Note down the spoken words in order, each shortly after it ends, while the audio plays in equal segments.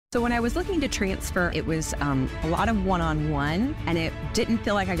So when I was looking to transfer, it was a lot of one-on-one, and it didn't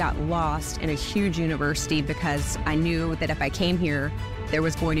feel like I got lost in a huge university because I knew that if I came here, there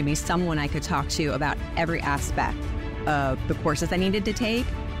was going to be someone I could talk to about every aspect of the courses I needed to take,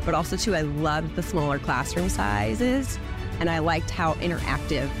 but also too, I loved the smaller classroom sizes, and I liked how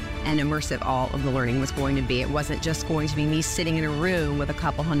interactive and immersive all of the learning was going to be. It wasn't just going to be me sitting in a room with a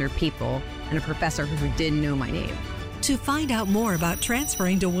couple hundred people and a professor who didn't know my name. To find out more about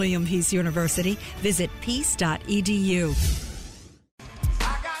transferring to William Peace University, visit peace.edu.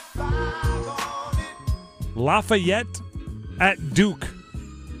 Lafayette at Duke.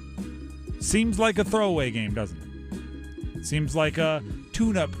 Seems like a throwaway game, doesn't it? Seems like a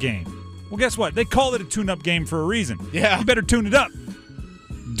tune-up game. Well, guess what? They call it a tune-up game for a reason. Yeah. You better tune it up.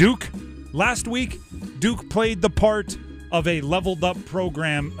 Duke, last week, Duke played the part of a leveled-up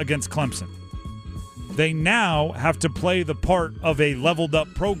program against Clemson. They now have to play the part of a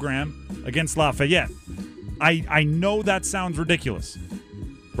leveled-up program against Lafayette. I know that sounds ridiculous,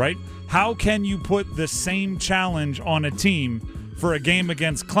 right? How can you put the same challenge on a team for a game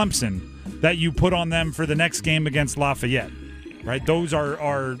against Clemson that you put on them for the next game against Lafayette, right? Those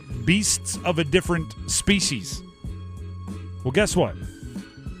are beasts of a different species. Well, guess what?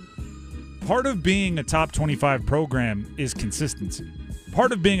 Part of being a top 25 program is consistency.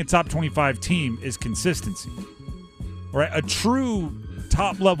 Part of being a top 25 team is consistency. Right? A true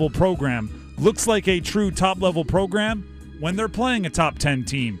top-level program looks like a true top-level program when they're playing a top 10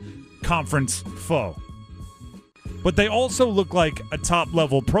 team conference foe. But they also look like a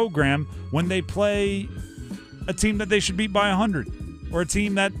top-level program when they play a team that they should beat by 100, or a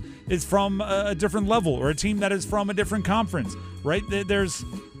team that is from a different level, or a team that is from a different conference, right? There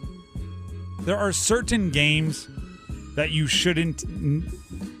are certain games that you shouldn't,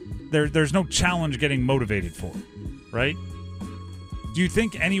 there's no challenge getting motivated for, right? Do you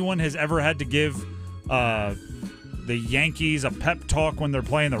think anyone has ever had to give the Yankees a pep talk when they're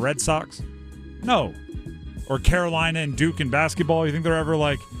playing the Red Sox? No. Or Carolina and Duke in basketball, you think they're ever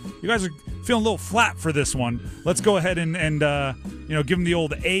like, you guys are feeling a little flat for this one. Let's go ahead and give them the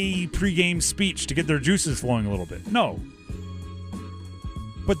old A pregame speech to get their juices flowing a little bit. No.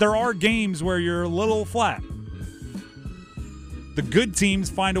 But there are games where you're a little flat. The good teams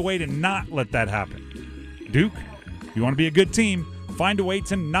find a way to not let that happen. Duke, you want to be a good team, find a way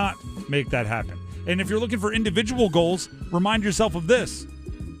to not make that happen. And if you're looking for individual goals, remind yourself of this.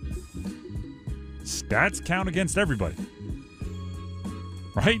 Stats count against everybody.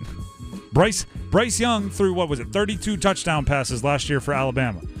 Right? Bryce Young threw, 32 touchdown passes last year for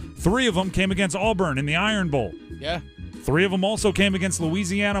Alabama. 3 of them came against Auburn in the Iron Bowl. Yeah. 3 of them also came against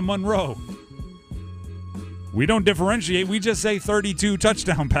Louisiana Monroe. We don't differentiate. We just say 32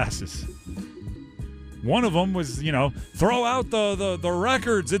 touchdown passes. One of them was, throw out the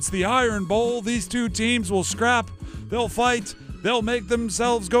records. It's the Iron Bowl. These two teams will scrap. They'll fight. They'll make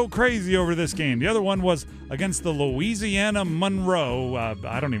themselves go crazy over this game. The other one was against the Louisiana Monroe.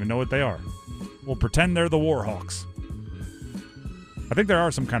 I don't even know what they are. We'll pretend they're the Warhawks. I think there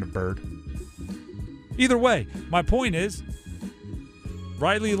are some kind of bird. Either way, my point is,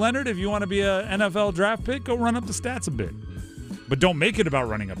 Riley Leonard, if you want to be an NFL draft pick, go run up the stats a bit. But don't make it about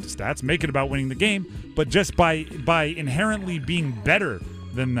running up the stats. Make it about winning the game. But just by inherently being better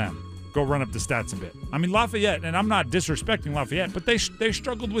than them, go run up the stats a bit. I mean, Lafayette, and I'm not disrespecting Lafayette, but they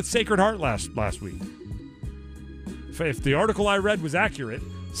struggled with Sacred Heart last week. If the article I read was accurate,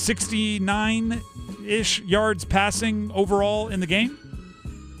 69-ish yards passing overall in the game.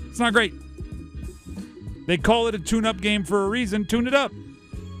 It's not great. They call it a tune-up game for a reason. Tune it up.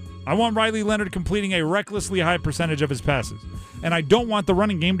 I want Riley Leonard completing a recklessly high percentage of his passes. And I don't want the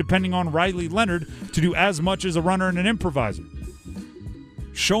running game depending on Riley Leonard to do as much as a runner and an improviser.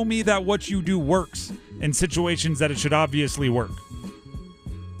 Show me that what you do works in situations that it should obviously work.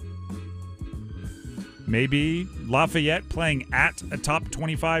 Maybe Lafayette playing at a top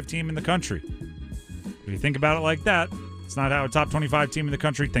 25 team in the country. If you think about it like that, it's not how a top 25 team in the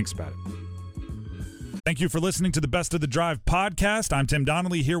country thinks about it. Thank you for listening to the Best of the Drive podcast. I'm Tim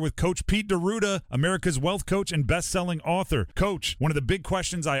Donnelly here with Coach Pete D'Arruda, America's wealth coach and best-selling author. Coach, one of the big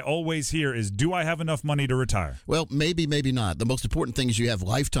questions I always hear is, do I have enough money to retire? Well, maybe, maybe not. The most important thing is you have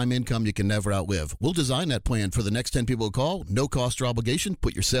lifetime income you can never outlive. We'll design that plan for the next 10 people who call. No cost or obligation.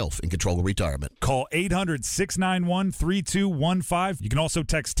 Put yourself in control of retirement. Call 800-691-3215. You can also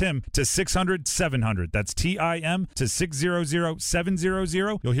text Tim to 600-700. That's TIM to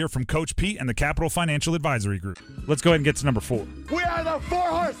 600-700. You'll hear from Coach Pete and the Capital Financial Advisory Group. Let's go ahead and get to number 4. We are the 4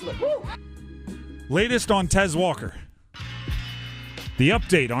 horsemen. Woo! Latest on Tez Walker. The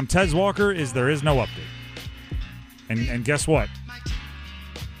update on Tez Walker is there is no update. And guess what?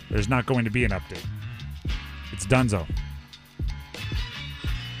 There's not going to be an update. It's donezo.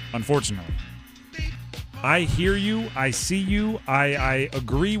 Unfortunately. I hear you. I see you. I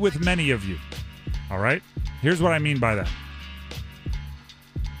agree with many of you. All right? Here's what I mean by that.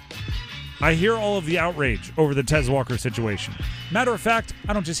 I hear all of the outrage over the Tez Walker situation. Matter of fact,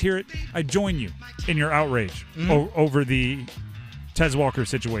 I don't just hear it. I join you in your outrage over the Tez Walker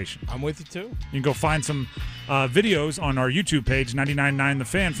situation. I'm with you, too. You can go find some videos on our YouTube page, 99.9 The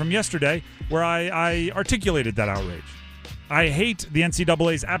Fan, from yesterday, where I articulated that outrage. I hate the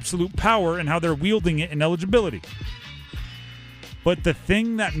NCAA's absolute power and how they're wielding it in eligibility. But the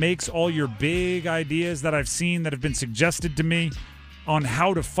thing that makes all your big ideas that I've seen that have been suggested to me on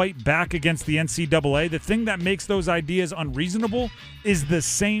how to fight back against the NCAA, the thing that makes those ideas unreasonable is the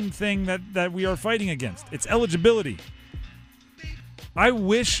same thing that we are fighting against. It's eligibility. I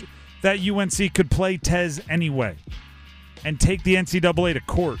wish that UNC could play Tez anyway and take the NCAA to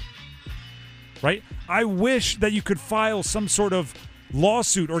court. Right? I wish that you could file some sort of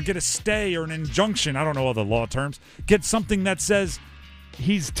lawsuit or get a stay or an injunction. I don't know all the law terms. Get something that says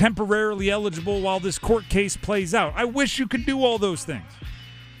he's temporarily eligible while this court case plays out. I wish you could do all those things.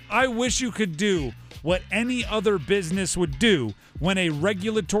 I wish you could do what any other business would do when a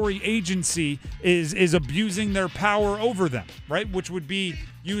regulatory agency is abusing their power over them, right? Which would be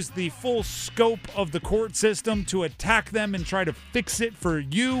use the full scope of the court system to attack them and try to fix it for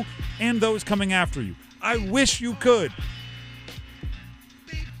you and those coming after you. I wish you could.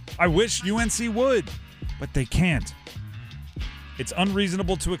 I wish UNC would, but they can't. It's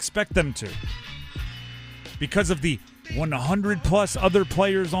unreasonable to expect them to because of the 100-plus other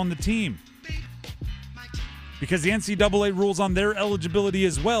players on the team. Because the NCAA rules on their eligibility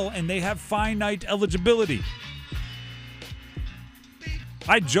as well, and they have finite eligibility.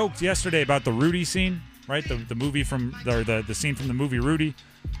 I joked yesterday about the Rudy scene, right? The movie from the scene from the movie Rudy.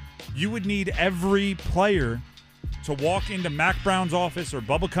 You would need every player to walk into Mac Brown's office or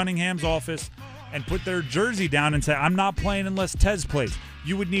Bubba Cunningham's office and put their jersey down and say, I'm not playing unless Tez plays.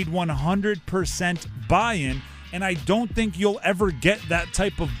 You would need 100% buy-in, and I don't think you'll ever get that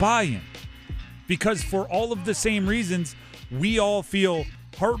type of buy-in. Because for all of the same reasons, we all feel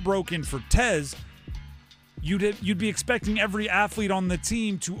heartbroken for Tez. You'd be expecting every athlete on the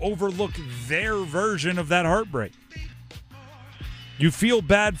team to overlook their version of that heartbreak. You feel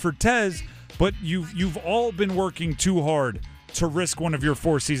bad for Tez, but you've all been working too hard to risk one of your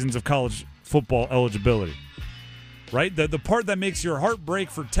 4 seasons of college football eligibility. Right? The part that makes your heart break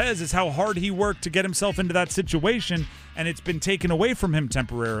for Tez is how hard he worked to get himself into that situation, and it's been taken away from him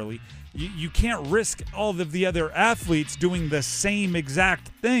temporarily. You can't risk all of the other athletes doing the same exact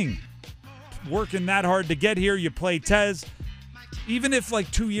thing. Working that hard to get here, you play Tez. Even if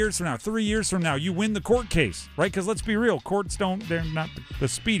like 2 years from now, 3 years from now, you win the court case, right? Because let's be real, courts they're not the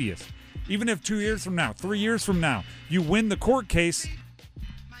speediest. Even if 2 years from now, 3 years from now, you win the court case,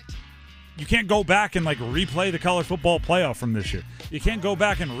 you can't go back and like replay the college football playoff from this year. You can't go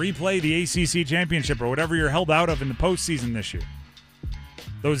back and replay the ACC championship or whatever you're held out of in the postseason this year.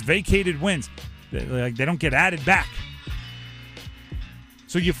 Those vacated wins, they don't get added back.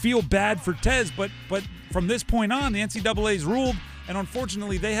 So you feel bad for Tez, but from this point on, the NCAA's ruled, and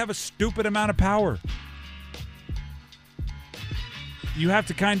unfortunately, they have a stupid amount of power. You have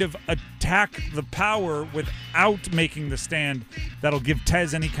to kind of attack the power without making the stand that'll give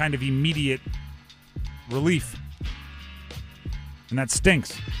Tez any kind of immediate relief. And that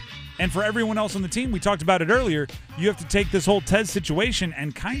stinks. And for everyone else on the team, we talked about it earlier, you have to take this whole Tez situation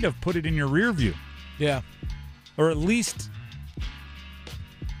and kind of put it in your rear view. Yeah. Or at least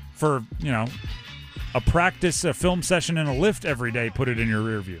for, a practice, a film session, and a lift every day, put it in your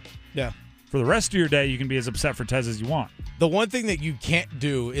rear view. Yeah. For the rest of your day, you can be as upset for Tez as you want. The one thing that you can't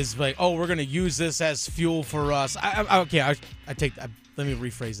do is like, oh, we're going to use this as fuel for us. Let me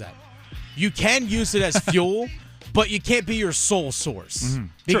rephrase that. You can use it as fuel, but you can't be your sole source. Mm-hmm.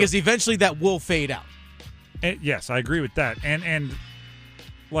 Because eventually that will fade out. Yes, I agree with that. And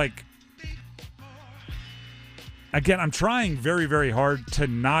like, again, I'm trying very, very hard to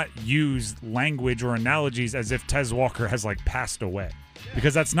not use language or analogies as if Tez Walker has like passed away.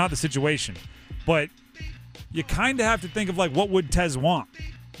 Because that's not the situation. But you kind of have to think of like, what would Tez want?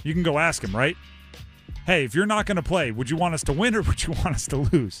 You can go ask him, right? Hey, if you're not going to play, would you want us to win or would you want us to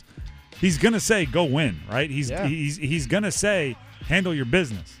lose? He's going to say, go win, right? He's going to say, handle your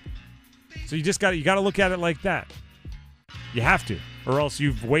business. So you got to look at it like that. You have to, or else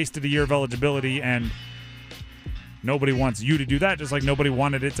you've wasted a year of eligibility, and nobody wants you to do that, just like nobody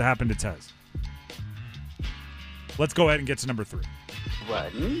wanted it to happen to Tez. Let's go ahead and get to number 3.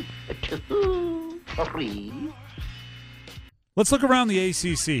 1, 2, 3. Let's look around the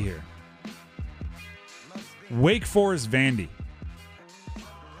ACC here. Wake Forest, Vandy.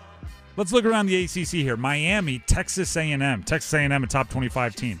 Let's look around the ACC here. Miami, Texas A&M. Texas A&M, a top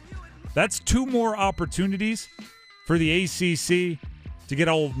 25 team. That's 2 more opportunities for the ACC to get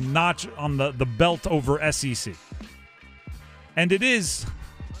a old notch on the belt over SEC. And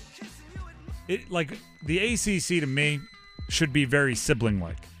like the ACC to me should be very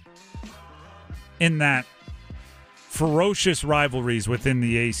sibling-like in that ferocious rivalries within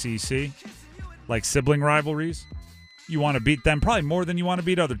the ACC, like sibling rivalries, you want to beat them probably more than you want to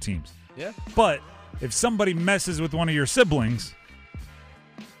beat other teams. Yeah. But if somebody messes with one of your siblings,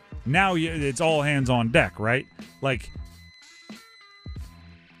 now it's all hands on deck, right? Like,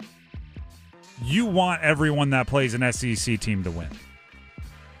 you want everyone that plays an SEC team to win.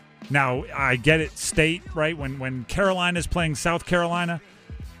 Now, I get it, state, right? When Carolina's playing South Carolina,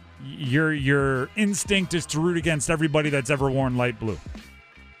 your instinct is to root against everybody that's ever worn light blue.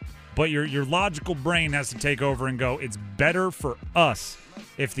 But your logical brain has to take over and go, it's better for us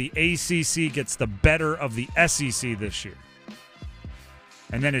if the ACC gets the better of the SEC this year.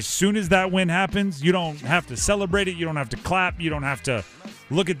 And then as soon as that win happens, you don't have to celebrate it. You don't have to clap. You don't have to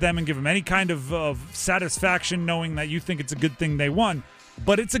look at them and give them any kind of satisfaction knowing that you think it's a good thing they won.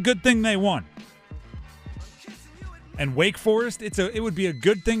 But it's a good thing they won. And Wake Forest, it would be a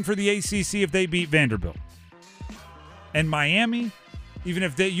good thing for the ACC if they beat Vanderbilt. And Miami, even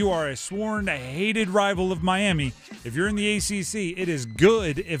if you are a sworn, hated rival of Miami, if you're in the ACC, it is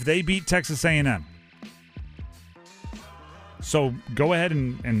good if they beat Texas A&M. So go ahead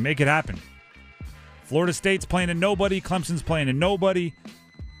and make it happen. Florida State's playing a nobody. Clemson's playing a nobody.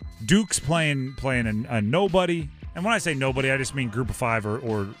 Duke's playing a nobody. And when I say nobody, I just mean group of 5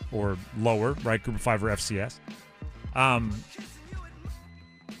 or lower, right? Group of 5 or FCS.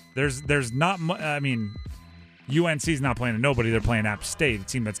 There's not much. I mean, UNC's not playing a nobody. They're playing App State, a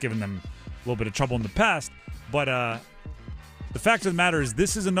team that's given them a little bit of trouble in the past. But the fact of the matter is,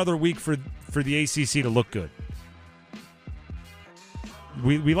 this is another week for the ACC to look good.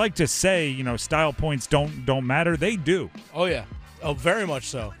 We like to say, style points don't matter. They do. Oh, yeah. Oh, very much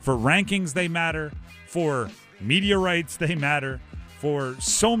so. For rankings, they matter. For media rights, they matter. For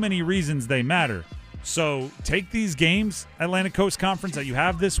so many reasons, they matter. So take these games, Atlantic Coast Conference, that you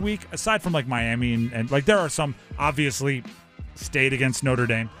have this week, aside from like Miami and like there are some, obviously, State against Notre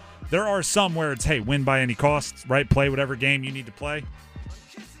Dame. There are some where it's, hey, win by any cost, right? Play whatever game you need to play.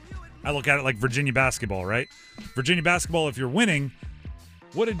 I look at it like Virginia basketball, right? Virginia basketball, if you're winning,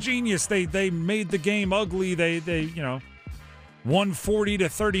 what a genius. They made the game ugly. They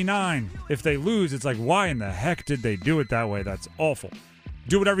 140-39. If they lose, it's like, why in the heck did they do it that way? That's awful.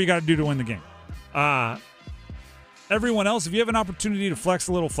 Do whatever you got to do to win the game. Everyone else, if you have an opportunity to flex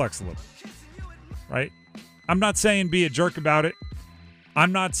a little, right? I'm not saying be a jerk about it.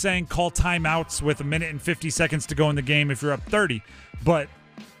 I'm not saying call timeouts with 1 minute and 50 seconds to go in the game if you're up 30, but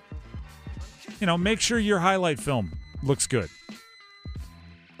make sure your highlight film looks good.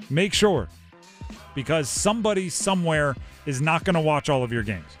 Make sure, because somebody somewhere is not going to watch all of your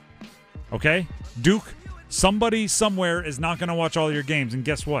games. Okay? Duke, somebody somewhere is not going to watch all of your games, and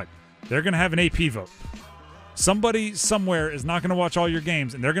guess what? They're going to have an AP vote. Somebody somewhere is not going to watch all your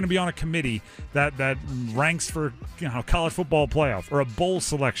games, and they're going to be on a committee that ranks for college football playoff or a bowl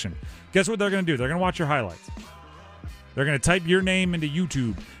selection. Guess what they're going to do? They're going to watch your highlights. They're going to type your name into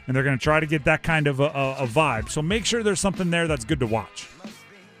YouTube, and they're going to try to get that kind of a vibe. So make sure there's something there that's good to watch,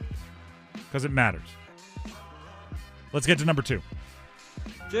 because it matters. Let's get to number 2.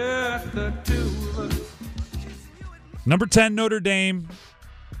 Just the two of us. Number 10, Notre Dame.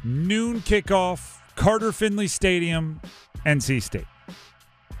 Noon kickoff, Carter Finley Stadium, NC State. Do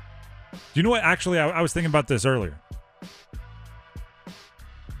you know what? Actually, I was thinking about this earlier.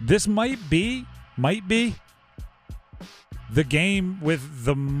 This might be the game with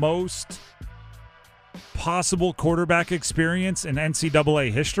the most possible quarterback experience in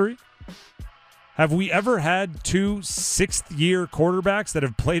NCAA history. Have we ever had 2 sixth-year quarterbacks that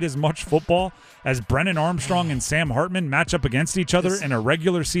have played as much football as Brennan Armstrong and Sam Hartman match up against each other in a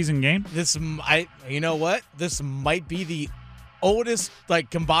regular season game? You know what? This might be the oldest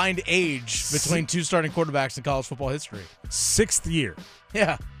combined age between 2 starting quarterbacks in college football history. 6th year.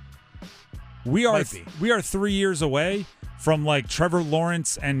 Yeah. We are 3 years away from Trevor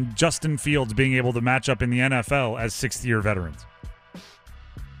Lawrence and Justin Fields being able to match up in the NFL as 6th-year veterans.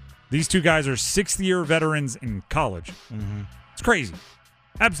 These 2 guys are 6th-year veterans in college. Mm-hmm. It's crazy.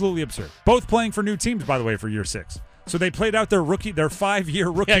 Absolutely absurd. Both playing for new teams, by the way, for year 6. So they played out their 5-year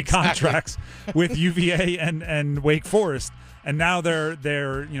rookie contracts with UVA and Wake Forest, and now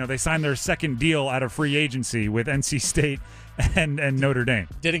they signed their second deal out of free agency with NC State and Notre Dame.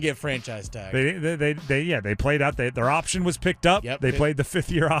 Didn't get franchise tag. They played out. Their option was picked up. Yep. They played the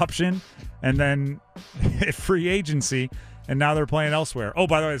 5th-year option, and then free agency, and now they're playing elsewhere. Oh,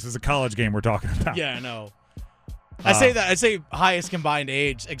 by the way, this is a college game we're talking about. Yeah, I know. I say highest combined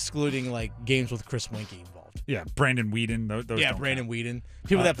age, excluding like games with Chris Winkie involved. Yeah, Brandon Whedon. Those don't Brandon count. Whedon.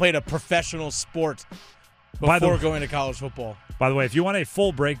 People that played a professional sport before going to college football. By the way, if you want a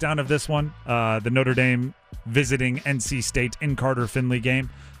full breakdown of this one, the Notre Dame visiting NC State in Carter Finley game,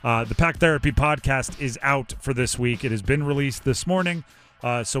 the Pack Therapy podcast is out for this week. It has been released this morning.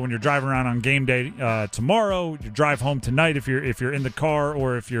 So when you're driving around on game day tomorrow, you drive home tonight if you're in the car,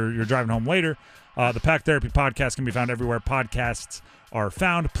 or if you're driving home later, the Pack Therapy podcast can be found everywhere podcasts are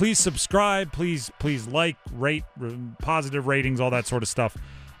found. Please subscribe. Please like, rate, positive ratings, all that sort of stuff.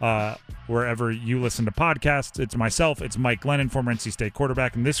 Wherever you listen to podcasts. It's myself, it's Mike Glennon, former NC State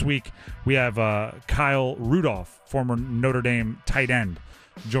quarterback, and this week we have Kyle Rudolph, former Notre Dame tight end,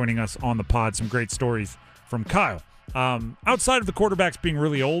 joining us on the pod. Some great stories from Kyle. Outside of the quarterbacks being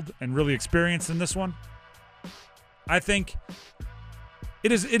really old and really experienced in this one, I think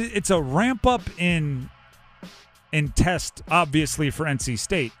it's a ramp up in test, obviously, for NC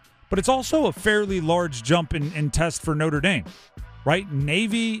State, but it's also a fairly large jump in test for Notre Dame. Right?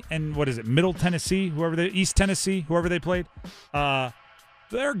 Navy and Middle Tennessee, East Tennessee, whoever they played,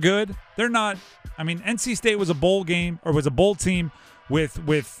 they're good. They're not. I mean, NC State was a bowl game, or was a bowl team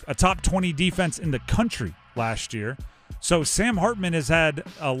with a top 20 defense in the country last year. So Sam Hartman has had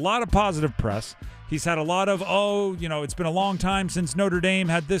a lot of positive press. He's had a lot of, it's been a long time since Notre Dame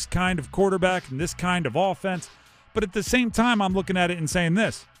had this kind of quarterback and this kind of offense. But at the same time, I'm looking at it and saying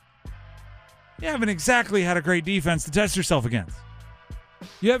this. You haven't exactly had a great defense to test yourself against.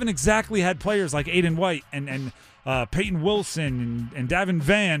 You haven't exactly had players like Aiden White and Peyton Wilson and Davin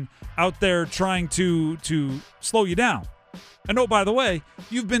Vann out there trying to slow you down. And oh, by the way,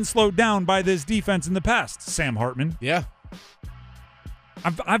 you've been slowed down by this defense in the past, Sam Hartman. Yeah.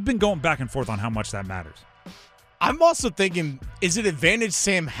 I've been going back and forth on how much that matters. I'm also thinking, is it advantage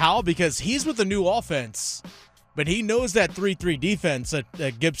Sam Howell because he's with a new offense, but he knows that 3-3 defense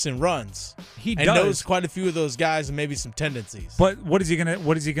that Gibson runs. He and knows quite a few of those guys and maybe some tendencies. But what is he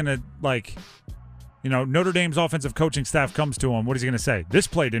gonna like? Notre Dame's offensive coaching staff comes to him. What is he gonna say? This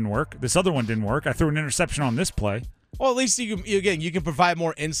play didn't work. This other one didn't work. I threw an interception on this play. Well, at least you can provide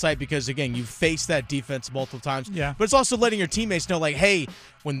more insight because, again, you faced that defense multiple times. Yeah. But it's also letting your teammates know, like, hey,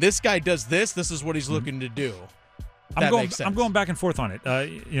 when this guy does this is what he's looking to do. I'm going back and forth on it.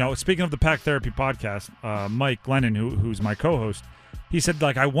 Speaking of the Pack Therapy podcast, Mike Glennon, who's my co-host, he said,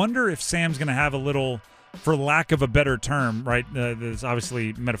 like, I wonder if Sam's going to have a little, for lack of a better term, right? This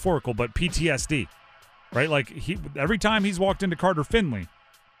obviously metaphorical, but PTSD, right? Like every time he's walked into Carter Finley,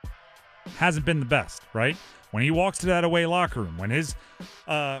 hasn't been the best, right? When he walks to that away locker room, when his,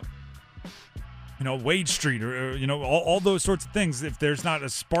 Wade Street or all those sorts of things, if there's not a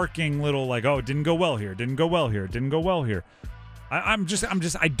sparking little like, oh, it didn't go well here, didn't go well here, didn't go well here. I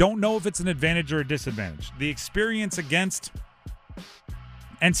don't know if it's an advantage or a disadvantage. The experience against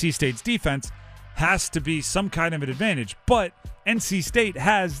NC State's defense has to be some kind of an advantage, but NC State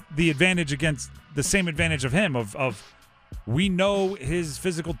has the advantage against the same advantage of him of we know his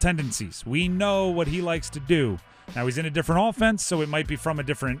physical tendencies. We know what he likes to do. Now he's in a different offense, so it might be from a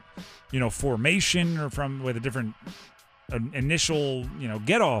different, formation or with a different initial,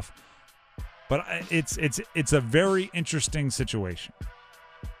 get off. But it's a very interesting situation.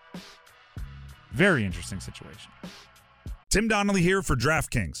 Very interesting situation. Tim Donnelly here for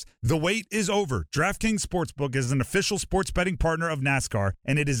DraftKings. The wait is over. DraftKings Sportsbook is an official sports betting partner of NASCAR,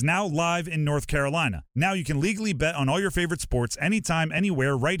 and it is now live in North Carolina. Now you can legally bet on all your favorite sports anytime,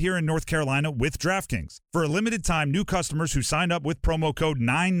 anywhere, right here in North Carolina with DraftKings. For a limited time, new customers who sign up with promo code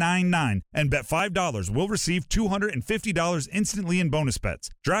 999 and bet $5 will receive $250 instantly in bonus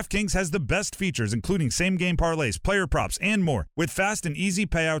bets. DraftKings has the best features, including same-game parlays, player props, and more, with fast and easy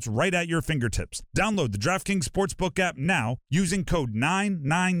payouts right at your fingertips. Download the DraftKings Sportsbook app now using code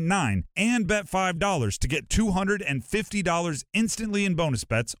 999 and bet $5 to get $250 instantly in bonus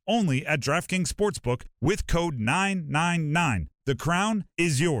bets only at DraftKings Sportsbook with code 999. The crown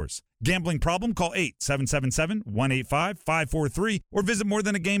is yours. Gambling problem? Call 877-185-543 or visit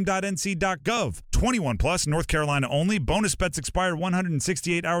morethanagame.nc.gov. 21 plus, North Carolina only. Bonus bets expire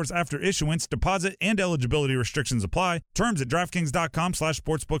 168 hours after issuance. Deposit and eligibility restrictions apply. Terms at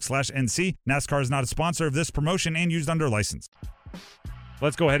DraftKings.com/sportsbook/NC. NASCAR is not a sponsor of this promotion and used under license.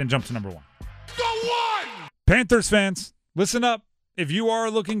 Let's go ahead and jump to number one. Go one! Panthers fans, listen up. If you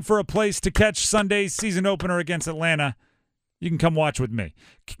are looking for a place to catch Sunday's season opener against Atlanta, You can come watch with me.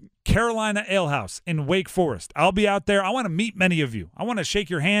 Carolina Ale House in Wake Forest. I'll be out there. I want to meet many of you. I want to shake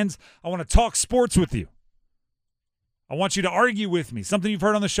your hands. I want to talk sports with you. I want you to argue with me. Something you've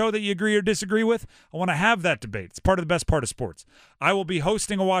heard on the show that you agree or disagree with. I want to have that debate. It's part of the best part of sports. I will be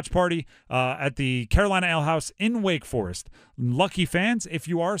hosting a watch party at the Carolina Ale House in Wake Forest. Lucky fans, if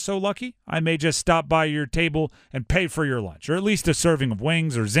you are so lucky, I may just stop by your table and pay for your lunch, or at least a serving of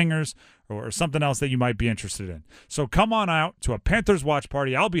wings or zingers or something else that you might be interested in. So come on out to a Panthers watch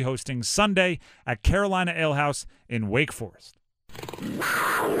party I'll be hosting Sunday at Carolina Ale House in Wake Forest.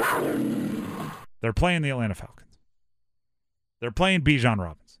 They're playing the Atlanta Falcons. They're playing Bijan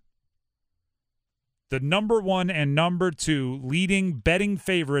Robinson. The number 1 and number 2 leading betting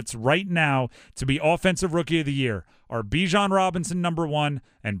favorites right now to be Offensive Rookie of the Year are Bijan Robinson, number 1,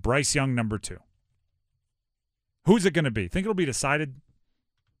 and Bryce Young, number 2. Who's it going to be? Think it'll be decided?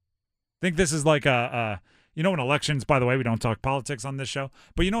 Think this is like in elections, by the way, we don't talk politics on this show,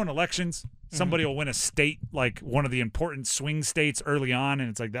 but in elections, somebody will win a state, like one of the important swing states early on,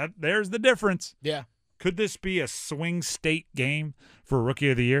 and it's like that. There's the difference. Yeah. Could this be a swing state game for Rookie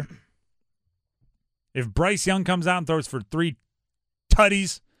of the Year? If Bryce Young comes out and throws for 3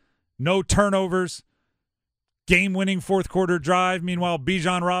 tutties, no turnovers, game-winning fourth-quarter drive, meanwhile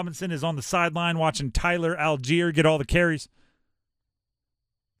Bijan Robinson is on the sideline watching Tyler Algier get all the carries.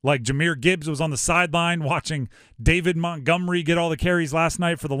 Like Jahmyr Gibbs was on the sideline watching David Montgomery get all the carries last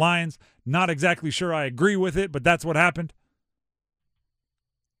night for the Lions. Not exactly sure I agree with it, but that's what happened.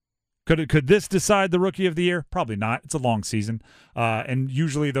 Could this decide the Rookie of the Year? Probably not. It's a long season. And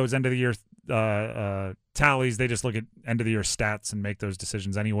usually those end-of-the-year tallies, they just look at end-of-the-year stats and make those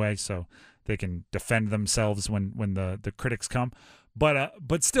decisions anyway, so they can defend themselves when the critics come. But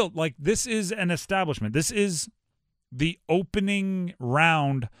still, like, this is an establishment. This is the opening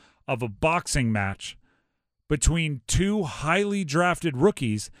round of a boxing match between 2 highly drafted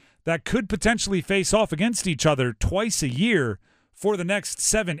rookies that could potentially face off against each other twice a year for the next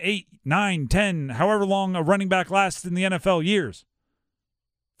 7, 8, 9, 10, however long a running back lasts in the NFL years.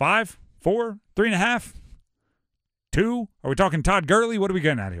 5, 4, 3.5, 2? Are we talking Todd Gurley? What are we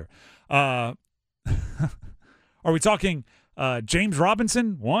getting at here? Are we talking James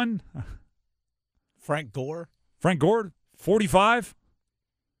Robinson? 1? Frank Gore, 45?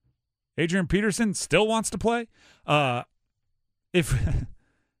 Adrian Peterson still wants to play?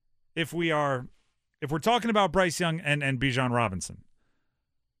 If we're talking about Bryce Young and Bijan Robinson,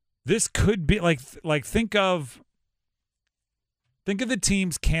 this could be like think of the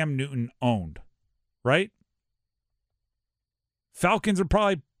teams Cam Newton owned, right? Falcons are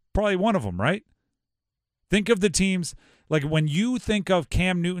probably one of them, right? Think of the teams, like when you think of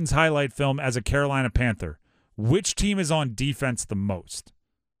Cam Newton's highlight film as a Carolina Panther, which team is on defense the most?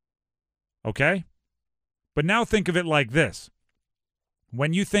 Okay? But now think of it like this.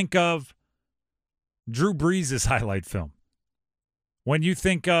 When you think of Drew Brees' highlight film, when you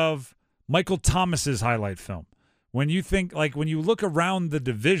think of Michael Thomas's highlight film, when you look around the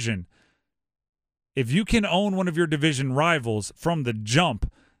division, if you can own one of your division rivals from the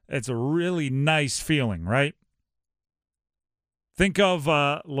jump, it's a really nice feeling, right? Think of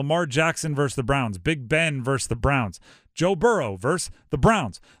Lamar Jackson versus the Browns, Big Ben versus the Browns, Joe Burrow versus the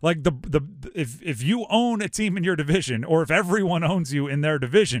Browns. Like if you own a team in your division, or if everyone owns you in their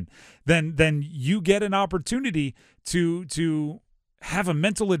division, then you get an opportunity to have a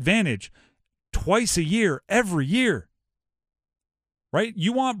mental advantage twice a year, every year. Right?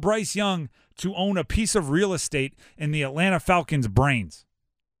 You want Bryce Young to own a piece of real estate in the Atlanta Falcons' brains,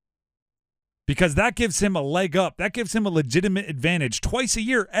 because that gives him a leg up. That gives him a legitimate advantage twice a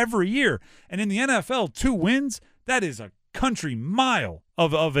year, every year. And in the NFL, 2 wins, that is a country mile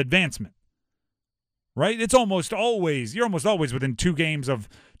of advancement. Right? You're almost always within 2 games of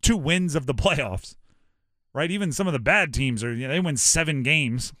 2 wins of the playoffs. Right? Even some of the bad teams they win 7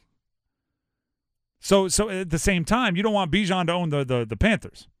 games. So at the same time, you don't want Bijan to own the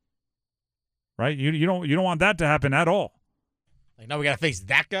Panthers. Right? You don't want that to happen at all. Like, now we got to face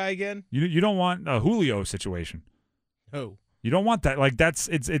that guy again? You don't want a Julio situation. No. You don't want that. Like, it's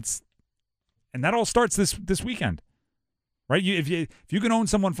and that all starts this weekend. Right? If you can own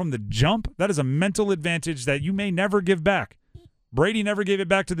someone from the jump, that is a mental advantage that you may never give back. Brady never gave it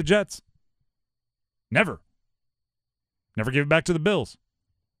back to the Jets. Never. Never gave it back to the Bills.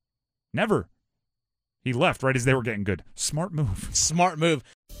 Never. He left right as they were getting good. Smart move. Smart move.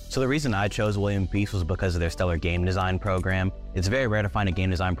 So the reason I chose William Peace was because of their stellar game design program. It's very rare to find a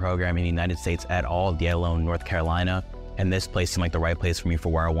game design program in the United States at all, let alone North Carolina. And this place seemed like the right place for me for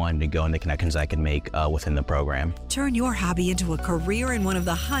where I wanted to go and the connections I could make within the program. Turn your hobby into a career in one of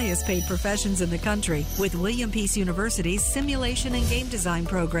the highest paid professions in the country with William Peace University's Simulation and Game Design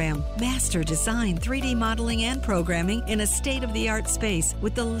program. Master design, 3D modeling, and programming in a state-of-the-art space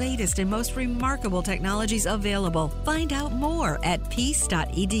with the latest and most remarkable technologies available. Find out more at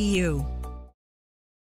peace.edu.